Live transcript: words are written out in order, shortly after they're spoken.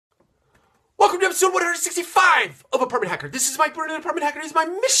Welcome to episode 165 of Apartment Hacker. This is Mike Burnett, Apartment Hacker. It is my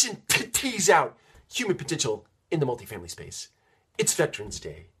mission to tease out human potential in the multifamily space. It's Veterans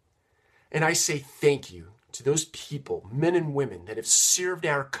Day. And I say thank you to those people, men and women, that have served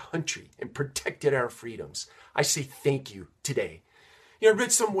our country and protected our freedoms. I say thank you today. I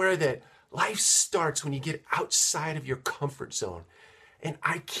read somewhere that life starts when you get outside of your comfort zone. And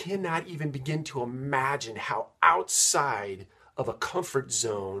I cannot even begin to imagine how outside of a comfort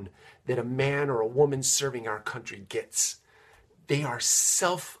zone that a man or a woman serving our country gets. They are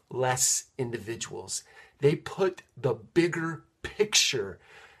selfless individuals. They put the bigger picture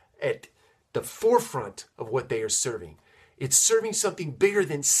at the forefront of what they are serving. It's serving something bigger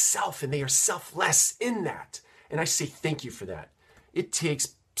than self, and they are selfless in that. And I say thank you for that. It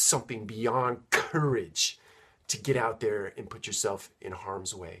takes something beyond courage to get out there and put yourself in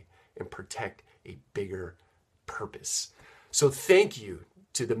harm's way and protect a bigger purpose. So thank you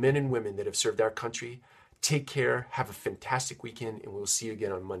to the men and women that have served our country. Take care, have a fantastic weekend, and we'll see you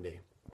again on Monday.